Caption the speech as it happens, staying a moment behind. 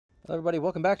Hello everybody,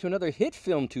 welcome back to another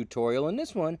HitFilm tutorial. In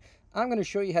this one, I'm going to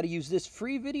show you how to use this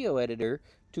free video editor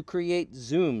to create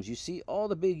zooms. You see all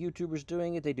the big YouTubers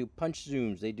doing it. They do punch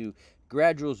zooms, they do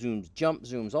gradual zooms, jump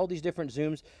zooms, all these different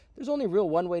zooms. There's only real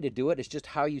one way to do it. It's just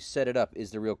how you set it up is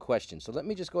the real question. So let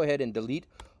me just go ahead and delete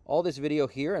all this video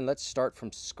here and let's start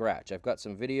from scratch. I've got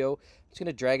some video. I'm just going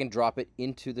to drag and drop it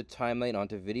into the timeline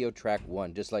onto video track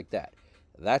 1, just like that.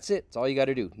 That's it. That's all you got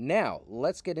to do. Now,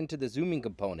 let's get into the zooming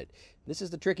component. This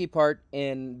is the tricky part,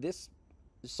 and this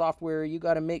software, you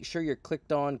got to make sure you're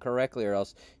clicked on correctly or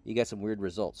else you get some weird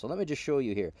results. So let me just show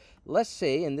you here. Let's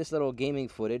say in this little gaming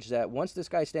footage that once this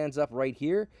guy stands up right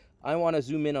here, I want to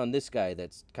zoom in on this guy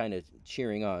that's kind of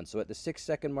cheering on. So at the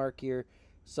 6-second mark here,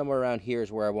 somewhere around here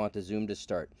is where I want the zoom to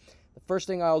start. The first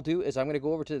thing I'll do is I'm going to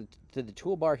go over to the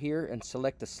toolbar here and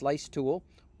select the slice tool,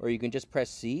 or you can just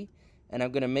press C. And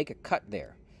I'm going to make a cut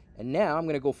there. And now I'm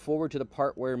going to go forward to the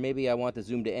part where maybe I want the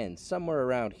zoom to end, somewhere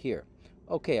around here.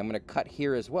 Okay, I'm going to cut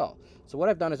here as well. So what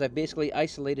I've done is I've basically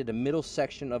isolated a middle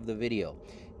section of the video.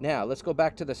 Now, let's go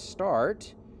back to the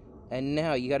start. And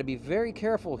now you got to be very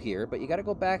careful here, but you got to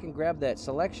go back and grab that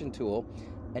selection tool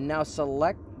and now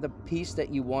select the piece that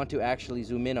you want to actually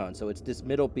zoom in on. So it's this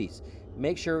middle piece.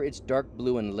 Make sure it's dark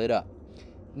blue and lit up.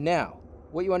 Now,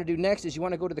 what you want to do next is you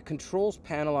want to go to the controls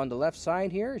panel on the left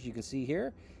side here, as you can see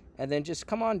here, and then just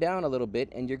come on down a little bit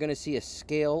and you're going to see a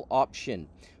scale option.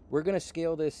 We're going to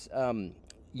scale this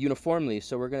uniformly,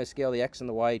 so we're going to scale the X and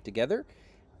the Y together,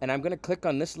 and I'm going to click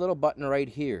on this little button right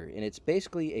here, and it's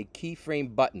basically a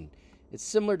keyframe button. It's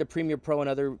similar to Premiere Pro and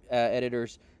other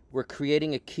editors. We're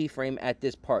creating a keyframe at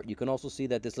this part. You can also see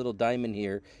that this little diamond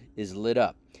here is lit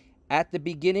up. At the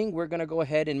beginning, we're going to go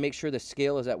ahead and make sure the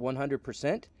scale is at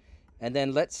 100%. And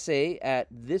then let's say at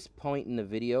this point in the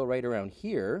video, right around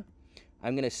here,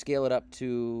 I'm going to scale it up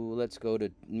to, let's go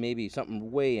to maybe something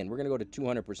way in. We're going to go to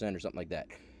 200% or something like that.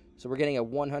 So we're getting a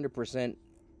 100%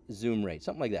 zoom rate,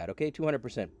 something like that, okay?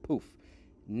 200%, poof.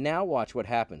 Now watch what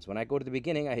happens. When I go to the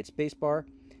beginning, I hit spacebar,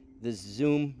 the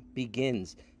zoom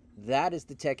begins. That is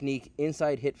the technique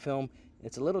inside HitFilm.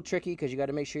 It's a little tricky because you got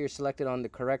to make sure you're selected on the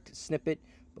correct snippet.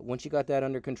 But once you got that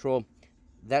under control,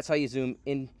 that's how you zoom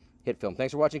in HitFilm.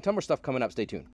 Thanks for watching. Ton more stuff coming up. Stay tuned.